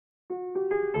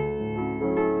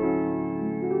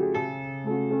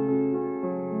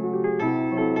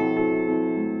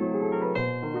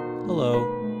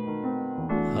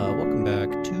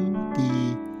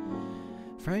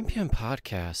PM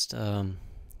podcast.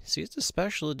 See, it's a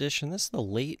special edition. This is the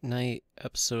late night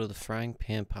episode of the Frying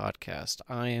Pan podcast.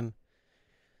 I am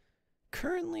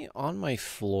currently on my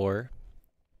floor,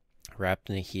 wrapped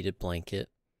in a heated blanket.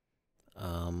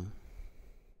 I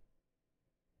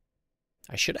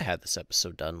should have had this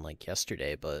episode done like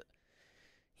yesterday, but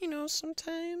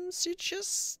sometimes you're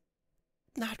just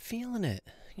not feeling it.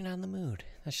 You're not in the mood.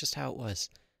 That's just how it was.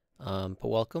 But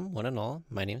welcome, one and all.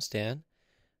 My name's Dan.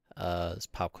 This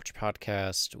pop culture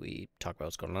podcast. We talk about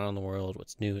what's going on in the world,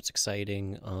 what's new, what's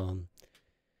exciting.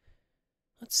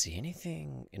 Let's see,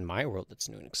 anything in my world that's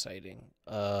new and exciting.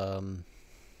 Not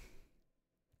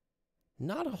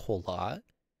a whole lot.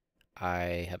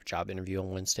 I have a job interview on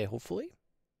Wednesday, hopefully.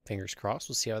 Fingers crossed.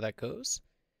 We'll see how that goes.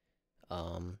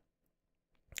 I'm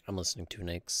listening to a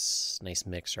nice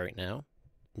mix right now.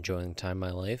 Enjoying the time of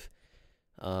my life.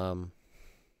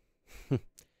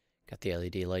 Got the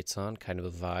LED lights on, kind of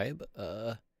a vibe.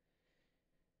 I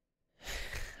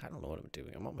don't know what I'm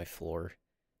doing. I'm on my floor.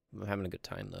 I'm having a good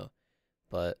time though.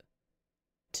 But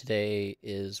today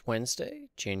is Wednesday,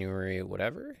 January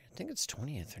whatever. I think it's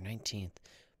 20th or 19th.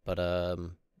 But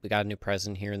we got a new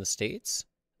president here in the States.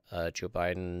 Joe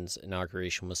Biden's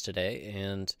inauguration was today,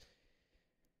 and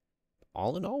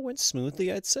all in all went smoothly,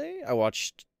 I'd say. I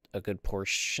watched a good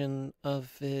portion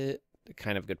of it,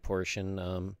 kind of good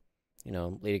portion.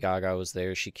 Lady Gaga was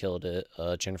there, she killed it.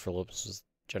 Jennifer Lopez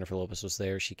was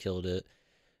there, she killed it.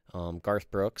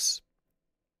 Garth Brooks,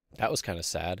 that was kind of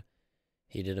sad.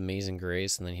 He did Amazing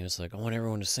Grace, and then he was like, I want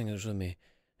everyone to sing this with me.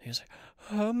 And he was like,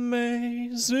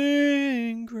 Amazing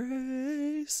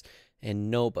Grace. And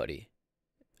nobody,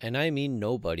 and I mean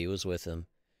nobody, was with him.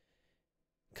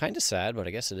 Kind of sad, but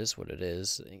I guess it is what it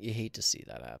is. You hate to see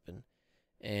that happen.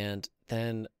 And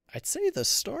then I'd say the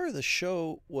star of the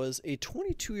show was a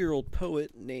 22-year-old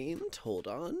poet named, hold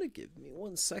on, give me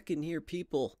 1 second here,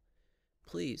 people,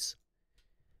 please.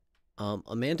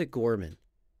 Amanda Gorman,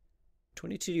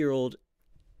 22-year-old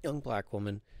young black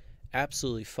woman,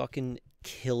 absolutely fucking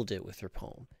killed it with her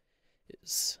poem.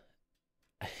 It's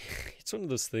one of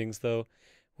those things though,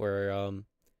 where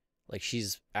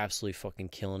she's absolutely fucking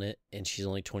killing it, and she's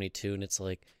only 22, and it's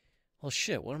like, well,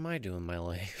 shit, what am I doing in my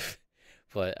life?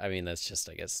 But I mean, that's just,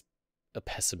 I guess, a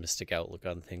pessimistic outlook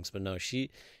on things. But no, she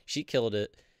killed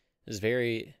it. It was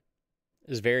very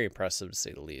impressive, to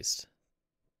say the least.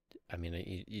 I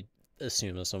mean, you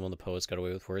assume that some of the poets got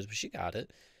away with words, but she got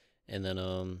it. And then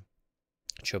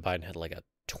Joe Biden had like a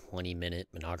 20-minute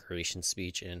inauguration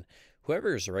speech, and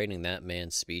whoever's writing that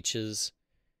man's speeches,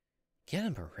 get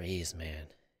him a raise,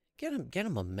 man. Get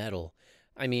him a medal.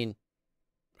 I mean,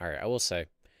 all right, I will say,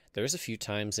 there's a few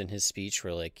times in his speech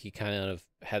where like he kind of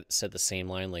had said the same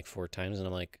line like 4 times, and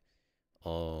I'm like,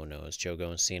 oh no, is Joe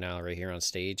going senile right here on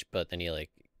stage? But then he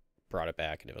like brought it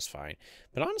back, and it was fine.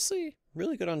 But honestly,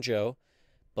 really good on Joe.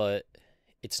 But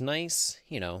it's nice,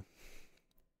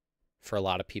 for a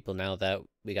lot of people now that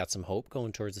we got some hope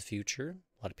going towards the future.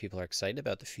 A lot of people are excited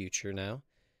about the future now,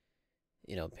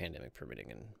 pandemic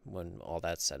permitting and when all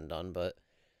that's said and done.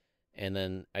 And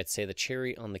then I'd say the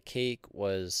cherry on the cake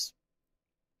was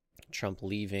Trump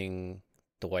leaving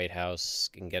the White House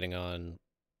and getting on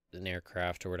an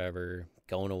aircraft or whatever,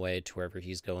 going away to wherever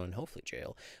he's going, hopefully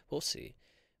jail. We'll see.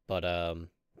 But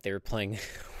they were playing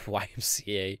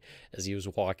YMCA as he was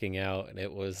walking out, and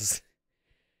it was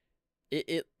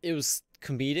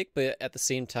comedic, but at the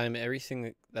same time,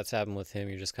 everything that's happened with him,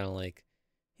 you're just kind of like,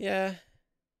 yeah,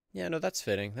 no, that's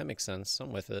fitting. That makes sense.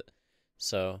 I'm with it.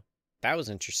 So that was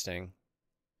interesting.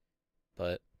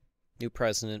 But new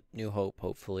president, new hope,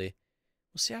 hopefully.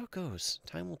 We'll see how it goes.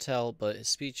 Time will tell, but his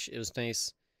speech, it was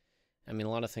nice. I mean, a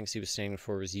lot of things he was standing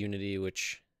for was unity,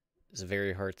 which is a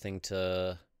very hard thing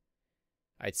to,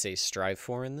 I'd say, strive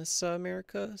for in this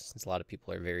America, since a lot of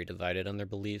people are very divided on their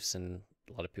beliefs, and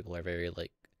a lot of people are very,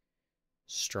 like,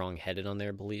 strong-headed on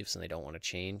their beliefs, and they don't want to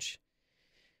change.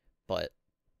 But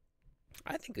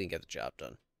I think we can get the job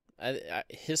done.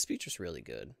 His speech was really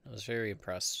good. I was very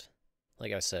impressed.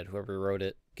 Like I said, whoever wrote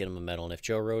it, get him a medal. And if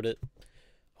Joe wrote it,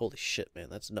 holy shit, man,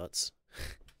 that's nuts.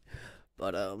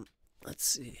 But let's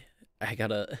see. I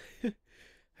gotta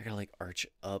like arch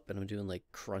up, and I'm doing like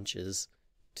crunches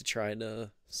to try to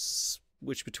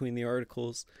switch between the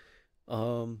articles.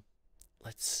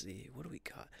 Let's see, what do we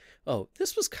got? Oh,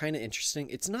 this was kind of interesting.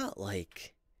 It's not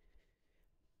like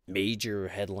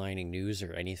major headlining news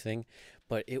or anything,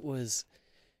 but it was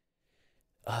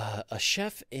a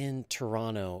chef in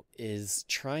Toronto is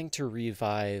trying to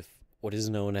revive what is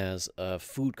known as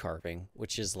food carving,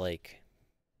 which is like,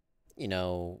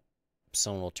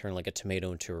 someone will turn like a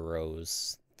tomato into a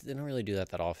rose. They don't really do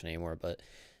that often anymore, but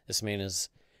this man is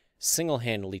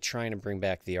single-handedly trying to bring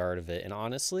back the art of it. And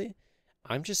honestly,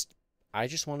 I just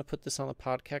want to put this on the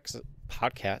podcast,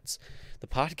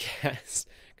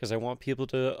 because I want people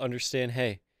to understand,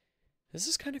 hey, this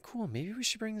is kind of cool. Maybe we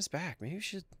should bring this back. Maybe we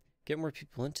should get more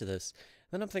people into this.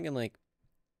 Then I'm thinking, like,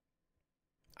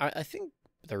 I think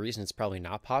the reason it's probably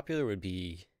not popular would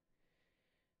be,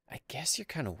 I guess you're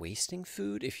kind of wasting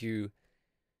food if you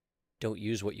don't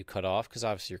use what you cut off, because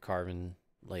obviously you're carving,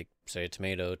 like, say, a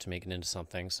tomato to make it into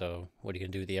something. So what are you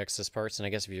going to do with the excess parts? And I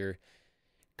guess if you're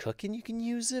cooking, you can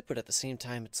use it, but at the same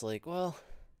time, it's like, well,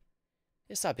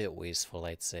 it's a bit wasteful,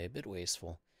 I'd say, a bit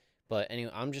wasteful. But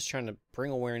anyway, I'm just trying to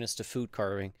bring awareness to food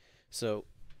carving. So,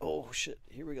 oh shit,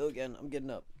 here we go again. I'm getting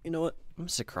up. You know what? I'm gonna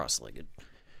sit cross-legged.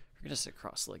 We're gonna sit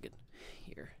cross-legged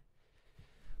here.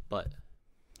 But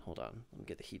hold on, let me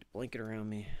get the heated blanket around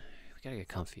me. We gotta get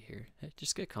comfy here. Hey,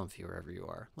 just get comfy wherever you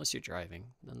are, unless you're driving.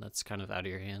 Then that's kind of out of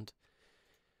your hand.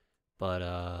 But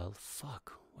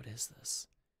fuck, what is this?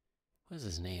 What is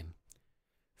his name?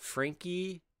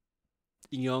 Frankie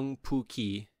Young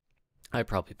Pookie. I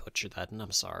probably butchered that, and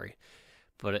I'm sorry.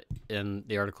 But and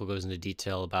the article goes into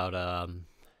detail about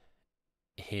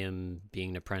him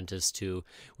being an apprentice to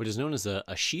what is known as a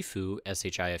shifu,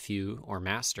 SHIFU, or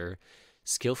master,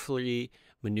 skillfully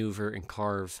maneuver and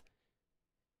carve.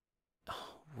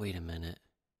 Oh, wait a minute.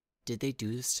 Did they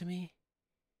do this to me?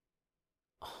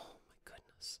 Oh, my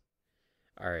goodness.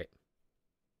 All right.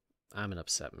 I'm an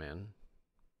upset man.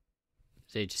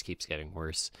 It just keeps getting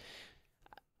worse.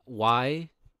 Why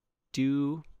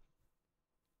do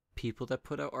people that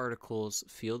put out articles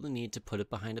feel the need to put it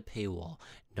behind a paywall?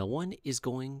 No one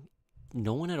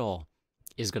at all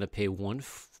is going to pay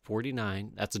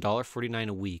 $1.49, that's $1.49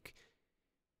 a week,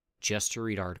 just to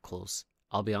read articles.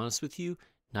 I'll be honest with you,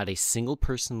 not a single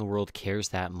person in the world cares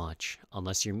that much,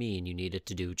 unless you're me and you need it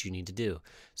to do what you need to do.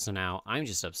 So now I'm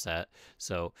just upset.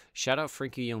 So shout out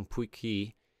Frankie Young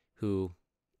Pookie, who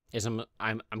is,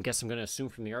 I guess I'm going to assume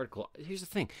from the article. Here's the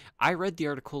thing. I read the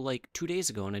article like 2 days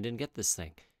ago and I didn't get this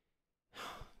thing.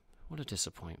 What a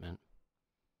disappointment.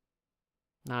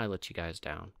 Now I let you guys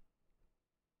down.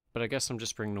 But I guess I'm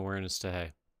just bringing awareness to,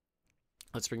 hey,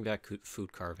 let's bring back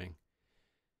food carving.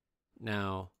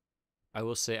 Now, I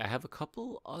will say I have a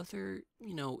couple other,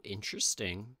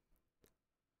 interesting,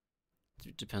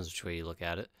 it depends which way you look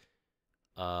at it,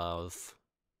 of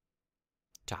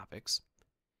topics.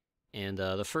 And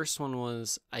the first one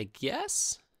was, I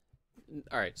guess,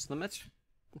 all right, so the Mets,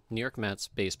 New York Mets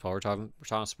baseball, we're talking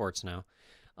sports now.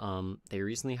 They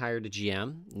recently hired a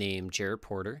GM named Jared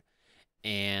Porter,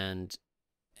 and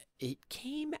it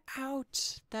came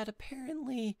out that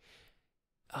apparently,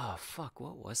 oh fuck,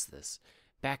 what was this?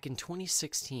 Back in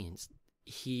 2016,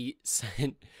 he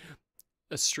sent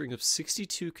a string of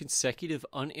 62 consecutive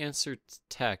unanswered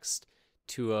texts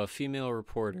to a female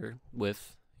reporter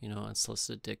with,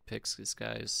 unsolicited dick pics. This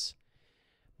guy's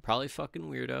probably fucking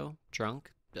weirdo,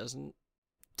 drunk, doesn't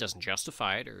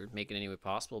justify it or make it any way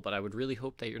possible, but I would really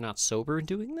hope that you're not sober in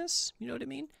doing this, you know what I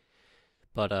mean?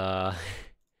 But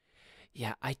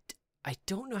yeah, I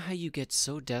don't know how you get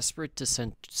so desperate to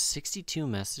send 62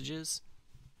 messages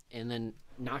and then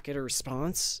not get a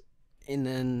response and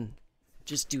then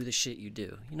just do the shit you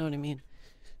do, you know what I mean?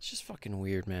 It's just fucking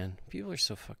weird, man. People are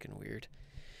so fucking weird.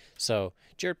 So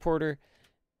Jared Porter,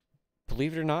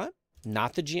 believe it or not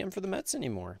the GM for the Mets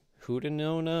anymore. Who would have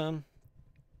known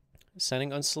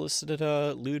sending unsolicited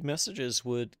lewd messages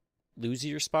would lose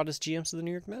your spot as GMs of the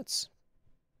New York Mets?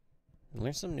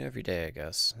 Learn something new every day, I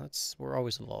guess. We're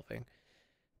always evolving.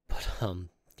 But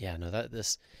yeah, no,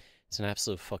 it's an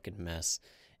absolute fucking mess.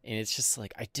 And it's just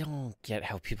like, I don't get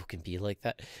how people can be like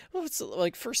that. Well, it's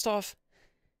like, first off,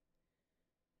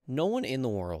 no one in the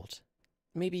world,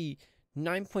 maybe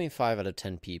 9.5 out of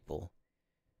 10 people,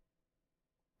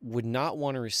 would not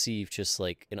want to receive just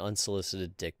like an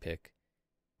unsolicited dick pic.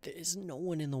 There is no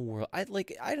one in the world.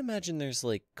 I'd imagine there's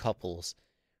like couples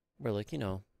where, like,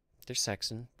 they're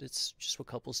sexing. It's just what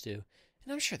couples do.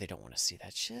 And I'm sure they don't want to see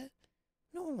that shit.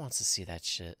 No one wants to see that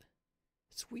shit.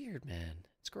 It's weird, man.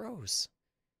 It's gross.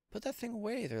 Put that thing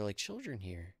away. They're like children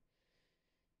here.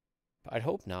 I'd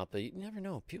hope not, but you never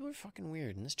know. People are fucking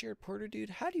weird. And this Jared Porter dude,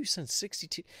 how do you send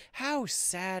 62? How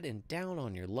sad and down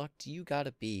on your luck do you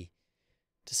gotta be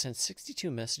to send 62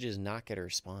 messages and not get a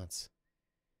response?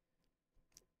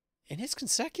 And it's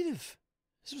consecutive.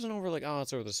 This wasn't over like, oh,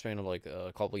 it's over the span of like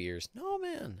a couple years. No,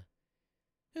 man.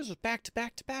 This was back to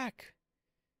back to back.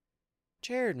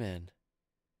 Jared, man.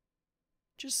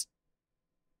 Just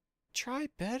try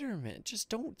better, man. Just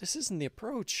don't. This isn't the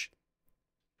approach.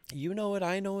 You know it.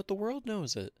 I know it. The world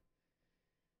knows it.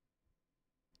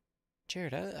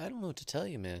 Jared, I don't know what to tell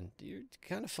you, man. You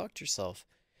kind of fucked yourself.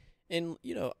 And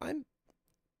you know,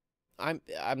 I'm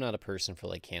not a person for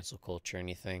like cancel culture or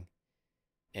anything.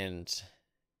 And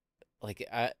like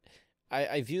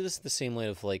I view this the same way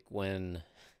of like when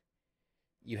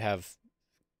you have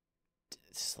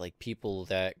like people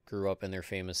that grew up and they're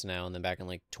famous now, and then back in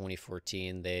like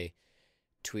 2014 they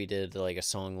tweeted like a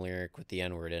song lyric with the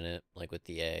N word in it, like with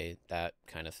the A, that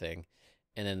kind of thing,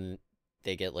 and then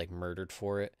they get like murdered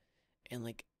for it. And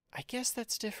like, I guess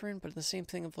that's different, but the same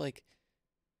thing of like,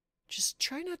 just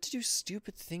try not to do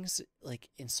stupid things like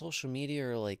in social media,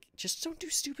 or like, just don't do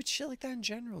stupid shit like that in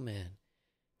general, man.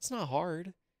 It's not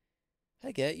hard.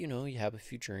 I get, you know, you have a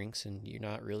few drinks and you're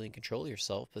not really in control of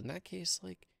yourself, but in that case,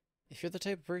 like, if you're the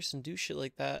type of person to do shit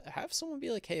like that, have someone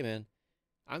be like, hey, man,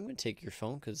 I'm going to take your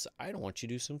phone because I don't want you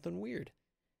to do something weird.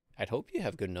 I'd hope you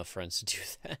have good enough friends to do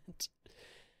that.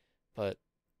 But,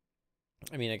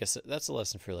 I mean, I guess that's a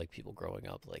lesson for, like, people growing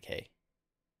up. Like, hey,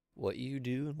 what you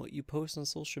do and what you post on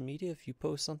social media, if you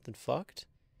post something fucked,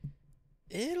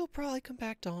 it'll probably come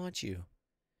back to haunt you.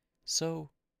 So,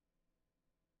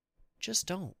 just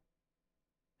don't.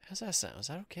 How's that sound? Is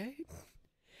that okay?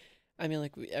 I mean,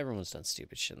 like, everyone's done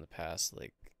stupid shit in the past.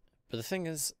 Like, but the thing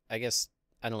is, I guess,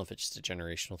 I don't know if it's just a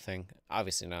generational thing.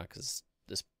 Obviously not, because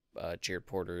this Jared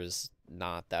Porter is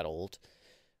not that old.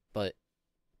 But,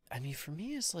 I mean, for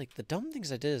me, it's like the dumb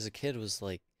things I did as a kid was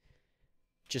like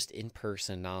just in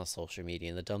person, not on social media.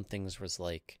 And the dumb things was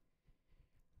like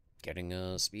getting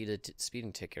a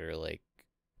speeding ticket, or like,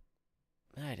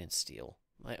 I didn't steal.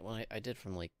 I did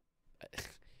from like,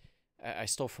 I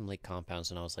stole from Lake Compounds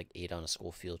when I was like 8 on a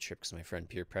school field trip because my friend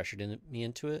peer pressured me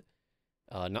into it.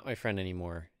 Not my friend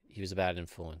anymore. He was a bad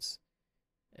influence.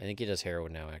 I think he does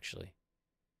heroin now, actually.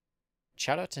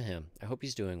 Shout out to him. I hope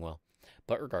he's doing well.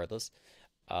 But regardless,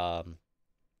 um,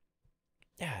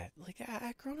 yeah, like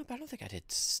growing up, I don't think I did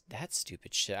that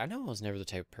stupid shit. I know I was never the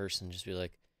type of person to just be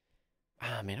like,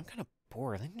 ah, man, I'm kind of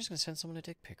bored. I think I'm just gonna send someone a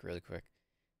dick pic really quick.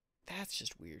 That's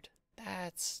just weird.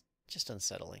 That's just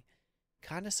unsettling.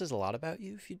 Kind of says a lot about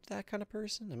you if you're that kind of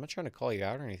person. I'm not trying to call you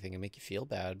out or anything and make you feel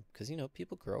bad, because, you know,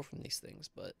 people grow from these things.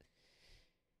 But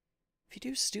if you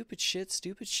do stupid shit's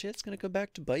going to go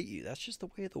back to bite you. That's just the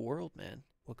way of the world, man.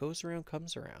 What goes around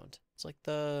comes around. It's like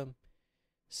the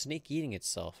snake eating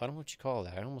itself. I don't know what you call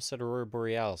that. I almost said Aurora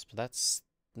Borealis, but that's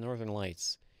Northern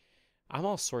Lights. I'm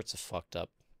all sorts of fucked up.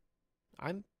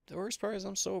 The worst part is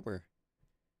I'm sober.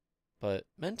 But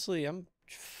mentally, I'm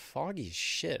foggy as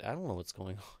shit. I don't know what's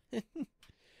going on. I'm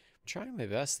trying my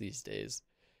best these days.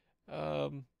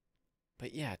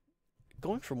 But yeah,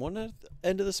 going from one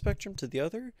end of the spectrum to the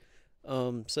other.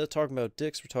 Instead of talking about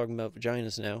dicks, we're talking about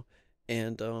vaginas now.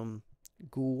 And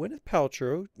Gwyneth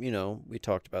Paltrow, you know, we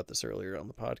talked about this earlier on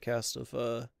the podcast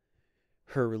of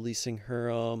her releasing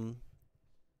her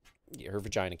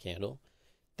vagina candle.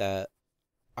 That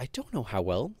I don't know how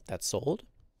well that sold.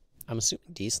 I'm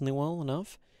assuming decently well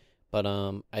enough, but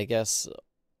I guess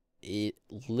it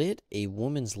lit a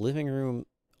woman's living room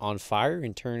on fire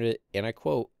and turned it, and I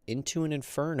quote, into an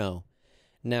inferno.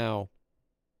 Now,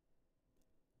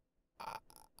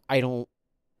 I don't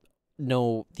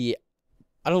know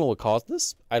I don't know what caused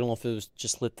this. I don't know if it was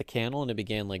just lit the candle and it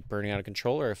began like burning out of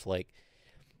control, or if like,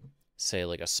 say,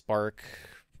 like a spark,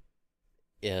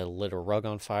 it lit a rug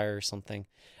on fire or something.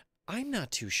 I'm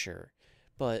not too sure,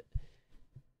 but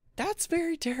that's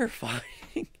very terrifying.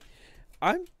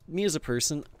 Me as a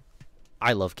person,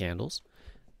 I love candles.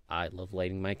 I love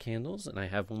lighting my candles, and I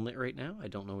have one lit right now. I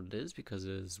don't know what it is because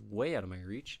it is way out of my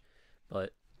reach,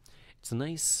 but it's a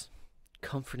nice,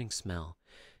 comforting smell.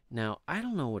 Now, I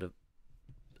don't know what a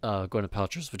Gwyneth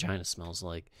Paltrow's vagina smells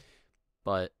like,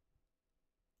 but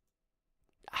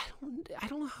I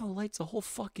don't know how it lights a whole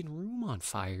fucking room on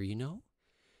fire, you know?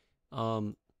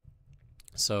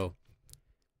 So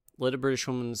lit a British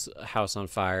woman's house on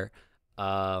fire.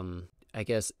 I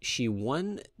guess she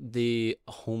won the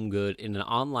home good in an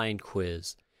online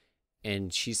quiz,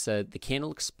 and she said the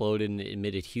candle exploded and it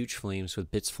emitted huge flames with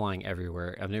bits flying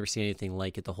everywhere. I've never seen anything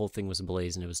like it. The whole thing was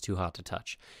ablaze and it was too hot to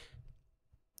touch.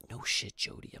 No shit,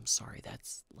 Jody. I'm sorry.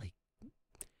 That's like,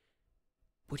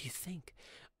 what do you think?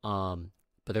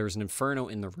 But there was an inferno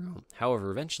in the room.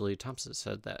 However, eventually, Thompson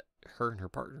said that her and her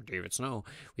partner, David Snow,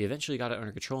 we eventually got it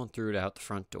under control and threw it out the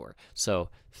front door. So,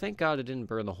 thank God it didn't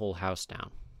burn the whole house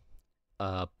down.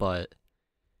 But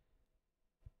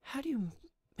how do you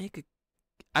make a...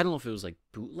 I don't know if it was like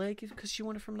bootleg because she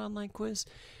won it from an online quiz,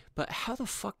 but how the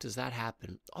fuck does that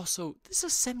happen? Also, this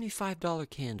is a $75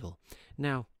 candle.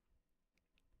 Now,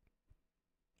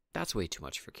 that's way too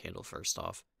much for a candle, first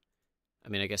off. I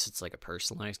mean, I guess it's like a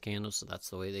personalized candle, so that's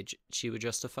the way she would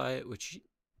justify it, which,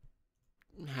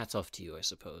 hats off to you, I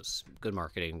suppose. Good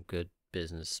marketing, good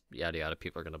business, yada yada,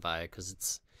 people are gonna buy it because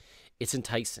it's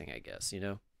enticing, I guess, you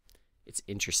know? It's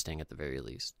interesting at the very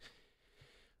least.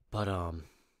 But oh,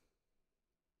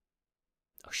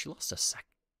 she lost a sec.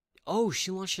 Oh,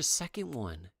 she launched a second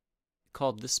one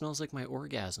called "This Smells Like My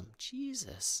Orgasm."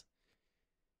 Jesus.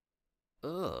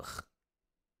 Ugh.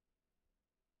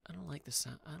 I don't like the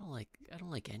sound. I don't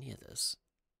like any of this.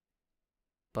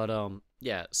 But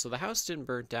yeah, so the house didn't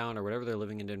burn down, or whatever they're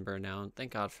living in didn't burn down.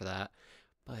 Thank God for that.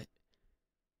 But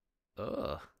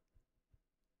ugh,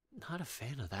 not a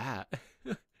fan of that.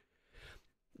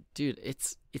 Dude,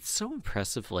 it's so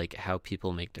impressive like how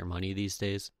people make their money these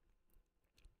days.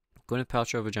 Gwyneth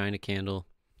Paltrow vagina candle,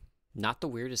 not the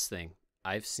weirdest thing.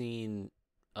 I've seen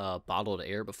bottled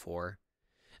air before.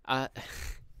 Uh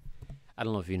I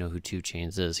don't know if you know who 2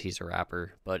 Chainz is. He's a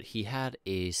rapper, but he had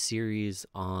a series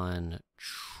on,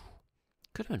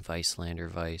 could have been Viceland or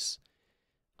Vice.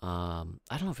 I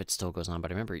don't know if it still goes on, but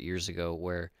I remember years ago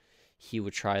where he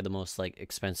would try the most like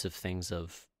expensive things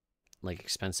of like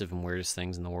expensive and weirdest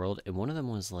things in the world, and one of them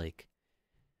was like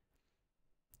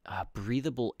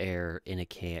breathable air in a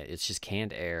can. It's just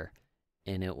canned air,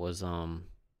 and it was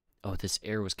oh, this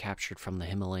air was captured from the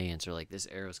Himalayas, or like this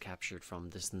air was captured from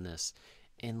this and this,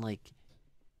 and like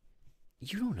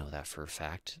you don't know that for a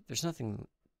fact. There's nothing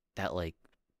that like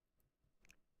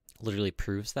literally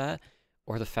proves that,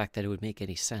 or the fact that it would make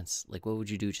any sense. Like, what would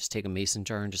you do? Just take a mason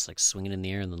jar and just like swing it in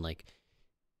the air and then like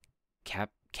cap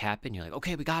it, and you're like,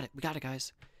 okay, we got it,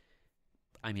 guys.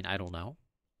 I mean, I don't know.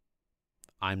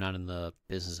 I'm not in the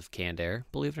business of canned air,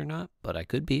 believe it or not, but I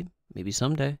could be, maybe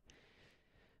someday.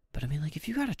 But I mean, like, if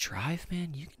you got a drive,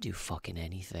 man, you can do fucking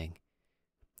anything.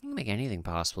 You can make anything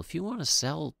possible. If you want to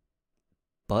sell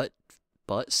butt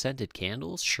scented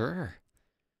candles, sure.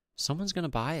 Someone's gonna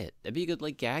buy it. That'd be a good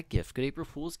like gag gift, good April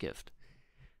Fool's gift.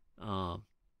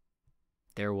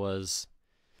 There was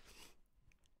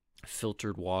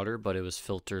filtered water, but it was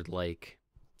filtered like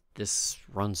this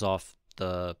runs off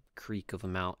the creek of a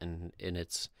mountain and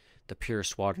it's the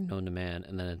purest water known to man,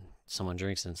 and then someone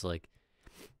drinks and it's like,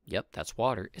 yep, that's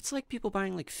water. It's like people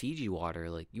buying like Fiji water.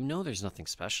 Like, you know, there's nothing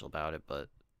special about it, but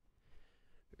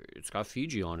it's got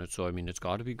Fiji on it, so I mean, it's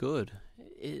got to be good.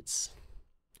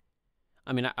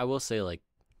 I mean, I will say, like,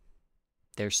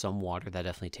 there's some water that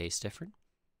definitely tastes different,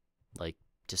 like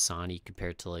Dasani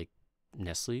compared to like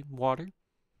Nestle water.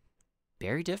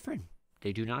 Very different.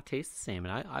 They do not taste the same,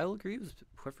 and I'll agree with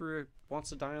whoever wants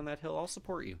to die on that hill. I'll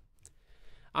support you.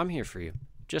 I'm here for you.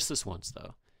 Just this once,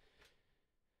 though.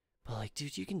 But like,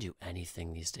 dude, you can do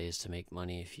anything these days to make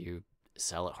money if you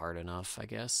sell it hard enough, I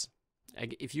guess.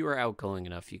 If you are outgoing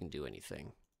enough, you can do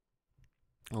anything.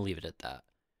 I'll leave it at that.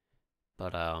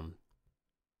 But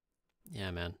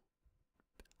yeah, man.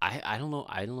 I don't know.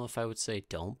 I don't know if I would say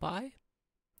don't buy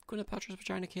Gwyneth Paltrow's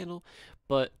vagina candle,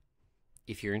 but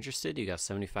if you're interested, you got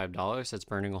 $75 that's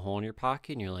burning a hole in your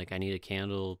pocket, and you're like, I need a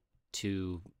candle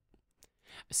to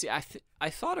see. I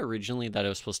thought originally that it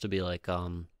was supposed to be like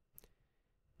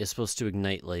it's supposed to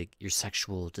ignite like your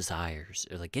sexual desires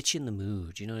or like get you in the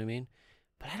mood. You know what I mean?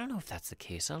 But I don't know if that's the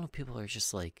case. I don't know if people are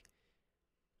just like,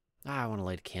 I want to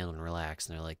light a candle and relax,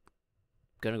 and they're like,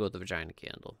 gonna go with the vagina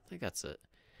candle. I think that's it.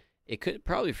 It could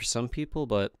probably for some people,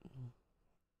 but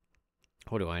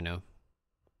what do I know?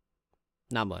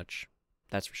 Not much.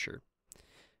 That's for sure.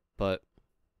 But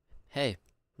hey,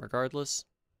 regardless,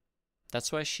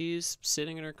 that's why she's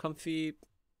sitting in her comfy,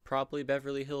 probably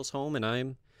Beverly Hills home, and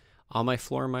I'm on my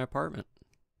floor in my apartment.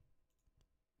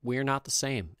 We're not the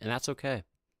same, and that's okay.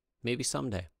 Maybe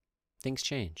someday. Things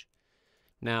change.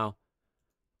 Now,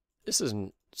 this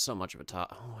isn't so much of a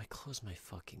top. Oh, I closed my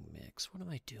fucking mix. What am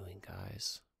I doing,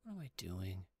 guys? What am I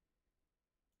doing?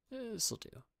 This'll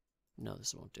do. No,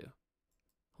 this won't do.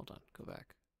 Hold on. Go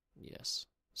back. Yes.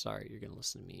 Sorry, you're going to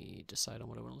listen to me decide on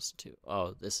what I want to listen to.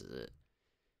 Oh, this is it.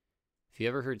 If you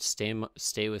ever heard Stay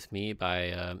With Me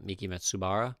by Miki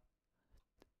Matsubara,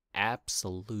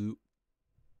 absolute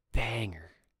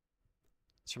banger.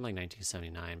 It's from like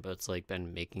 1979, but it's like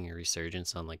been making a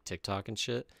resurgence on like TikTok and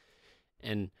shit.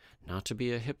 And not to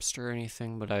be a hipster or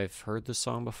anything, but I've heard the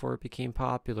song before it became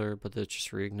popular, but that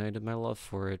just reignited my love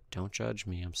for it. Don't judge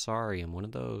me. I'm sorry. I'm one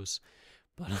of those.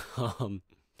 But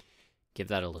give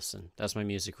that a listen. That's my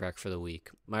music rec for the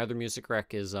week. My other music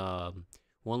rec is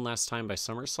One Last Time by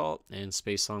Somersault and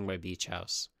Space Song by Beach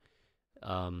House.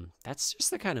 That's just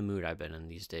the kind of mood I've been in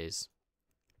these days.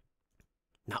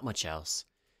 Not much else.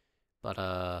 But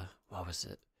what was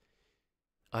it?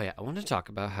 Oh yeah, I want to talk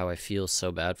about how I feel so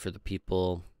bad for the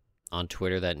people on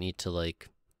Twitter that need to like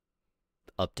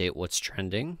update what's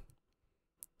trending.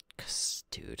 'Cause,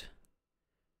 dude,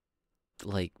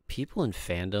 like people in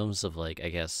fandoms of like, I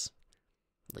guess,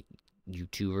 like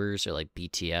YouTubers or like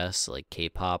BTS, like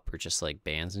K-pop or just like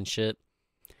bands and shit.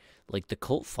 Like the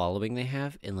cult following they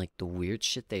have and like the weird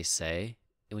shit they say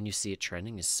when you see it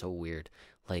trending is so weird.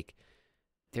 Like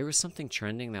there was something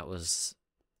trending that was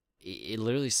it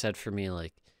literally said for me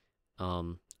like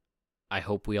um I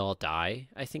hope we all die,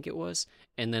 I think it was.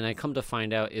 And then I come to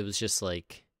find out it was just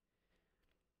like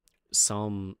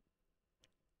some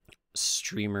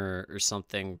streamer or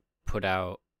something put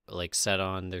out like said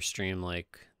on their stream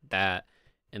like that,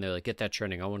 and they're like, get that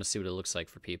trending, I want to see what it looks like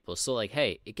for people. So like,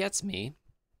 hey, it gets me,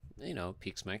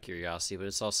 piques my curiosity, but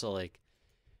it's also like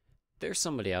there's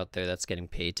somebody out there that's getting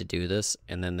paid to do this,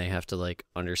 and then they have to like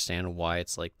understand why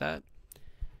it's like that.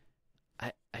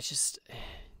 I just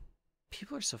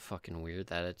people are so fucking weird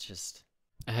that it just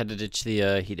I had to ditch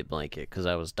the heated blanket because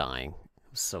I was dying.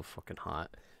 It was so fucking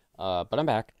hot. But I'm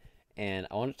back, and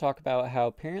I want to talk about how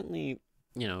apparently,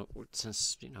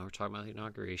 since we're talking about the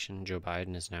inauguration, Joe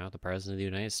Biden is now the president of the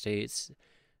United States.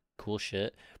 Cool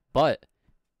shit. But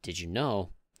did you know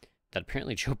that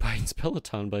apparently Joe Biden's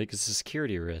Peloton bike is a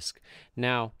security risk?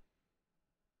 Now,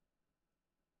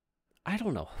 I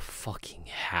don't know fucking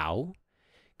how,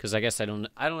 because I guess I don't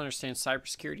understand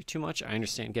cybersecurity too much. I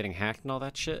understand getting hacked and all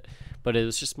that shit, but it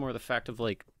was just more the fact of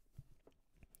like,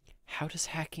 how does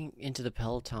hacking into the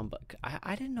Peloton bike?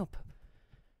 I didn't know.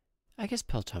 I guess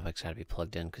Peloton bikes gotta be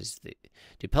plugged in because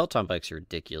Peloton bikes are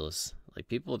ridiculous. Like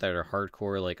people that are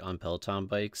hardcore like on Peloton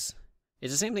bikes,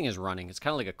 it's the same thing as running. It's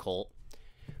kind of like a cult,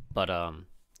 but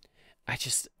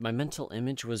my mental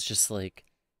image was just like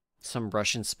some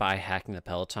Russian spy hacking the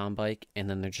Peloton bike, and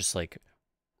then they're just like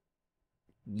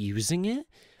using it,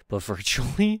 but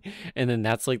virtually, and then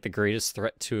that's like the greatest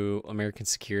threat to American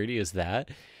security is that.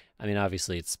 I mean,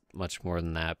 obviously it's much more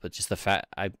than that, but just the fact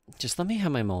just let me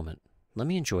have my moment. Let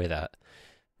me enjoy that.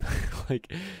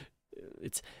 Like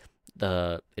it's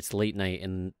late night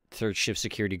and third shift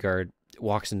security guard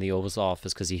walks in the Oval's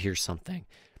office because he hears something.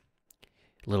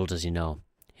 Little does he know,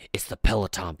 it's the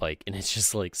Peloton bike, and it's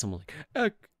just like someone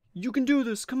like, you can do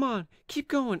this, come on, keep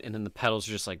going, and then the pedals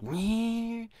are just like,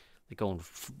 going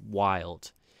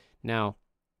wild. Now,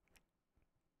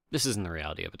 this isn't the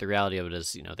reality of it. The reality of it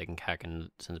is, they can hack, and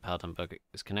since the Peloton bike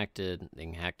is connected, they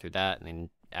can hack through that and then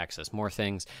access more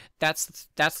things. That's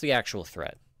the actual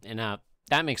threat, and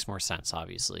that makes more sense,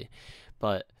 obviously.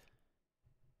 But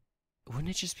wouldn't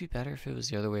it just be better if it was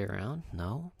the other way around?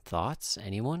 No? Thoughts?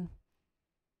 Anyone?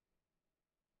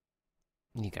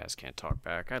 You guys can't talk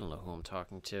back. I don't know who I'm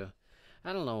talking to.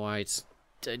 I don't know why I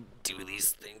do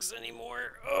these things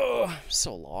anymore. Oh, I'm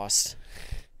so lost.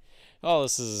 Oh,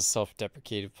 this is a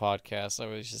self-deprecative podcast. I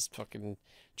was just fucking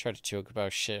try to joke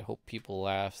about shit, hope people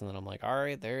laugh, and then I'm like, all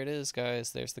right, there it is,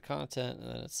 guys. There's the content. And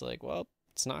then it's like, well,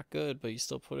 it's not good, but you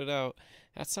still put it out.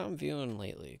 That's how I'm viewing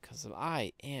lately, because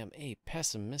I am a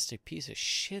pessimistic piece of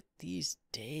shit these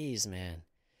days, man.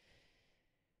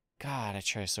 God, I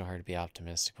try so hard to be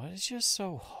optimistic, but it's just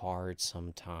so hard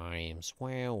sometimes.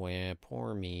 Wah, wah,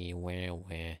 poor me, wah,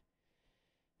 wah.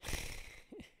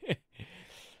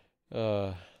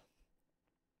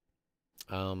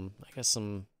 I guess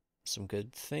some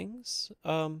good things.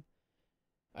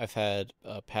 I've had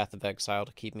Path of Exile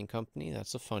to keep me company.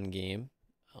 That's a fun game.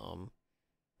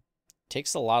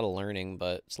 Takes a lot of learning,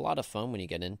 but it's a lot of fun when you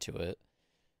get into it.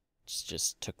 It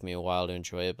just took me a while to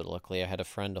enjoy it, but luckily I had a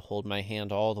friend to hold my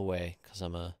hand all the way, because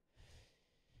I'm a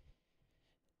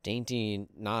dainty,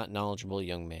 not knowledgeable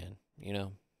young man.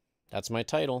 That's my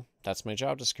title. That's my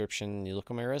job description. You look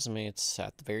at my resume, it's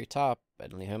at the very top. I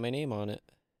don't even have my name on it.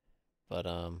 But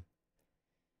I'm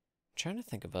trying to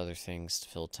think of other things to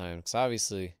fill time, because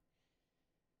obviously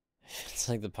it's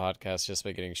like the podcast just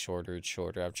by getting shorter and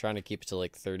shorter. I'm trying to keep it to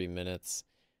like 30 minutes,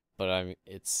 but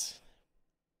it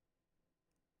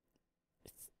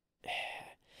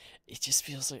just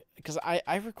feels like, because I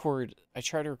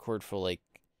try to record for like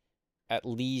at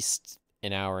least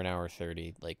an hour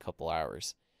 30, like couple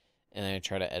hours, and then I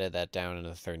try to edit that down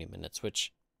into 30 minutes,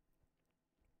 which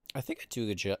I think I do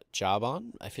a good job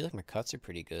on. I feel like my cuts are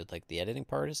pretty good, like the editing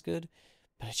part is good,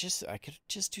 but I could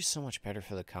just do so much better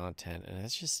for the content, and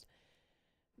it's just,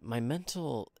 my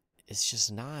mental is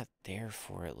just not there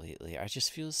for it lately. I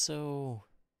just feel so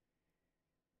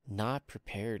not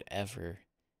prepared ever.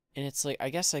 And it's like,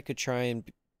 I guess I could try and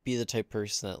be the type of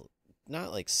person that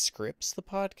not like scripts the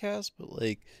podcast, but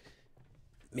like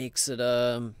makes it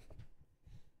I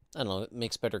don't know, it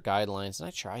makes better guidelines, and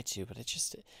I try to, but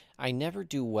I never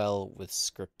do well with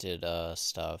scripted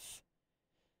stuff.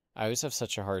 I always have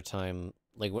such a hard time,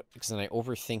 like, because then I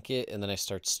overthink it, and then I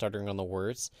start stuttering on the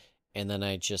words, and then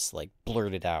I just like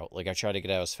blurt it out. Like I try to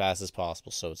get out as fast as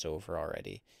possible so it's over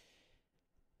already.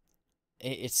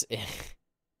 It's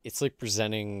it's like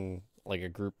presenting like a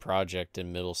group project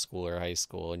in middle school or high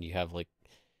school, and you have like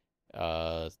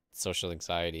social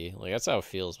anxiety. Like that's how it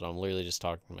feels, but I'm literally just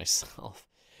talking to myself.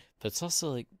 But it's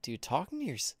also like, dude, talking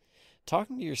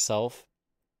to yourself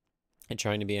and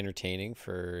trying to be entertaining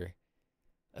for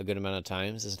a good amount of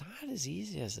times is not as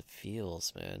easy as it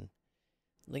feels, man.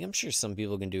 Like I'm sure some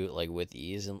people can do it like with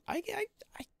ease, and I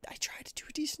try to do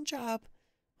a decent job.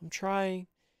 I'm trying.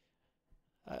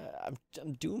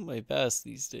 I'm doing my best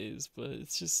these days, but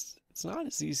it's not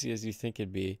as easy as you think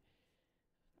it'd be.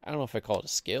 I don't know if I call it a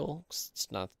skill, 'cause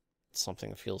it's not something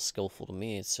that feels skillful to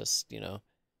me. It's just, it's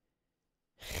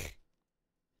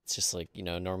just like,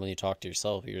 normally you talk to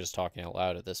yourself, you're just talking out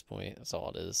loud at this point. That's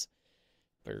all it is.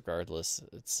 But regardless,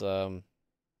 it's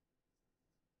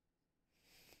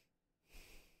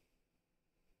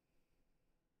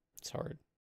hard.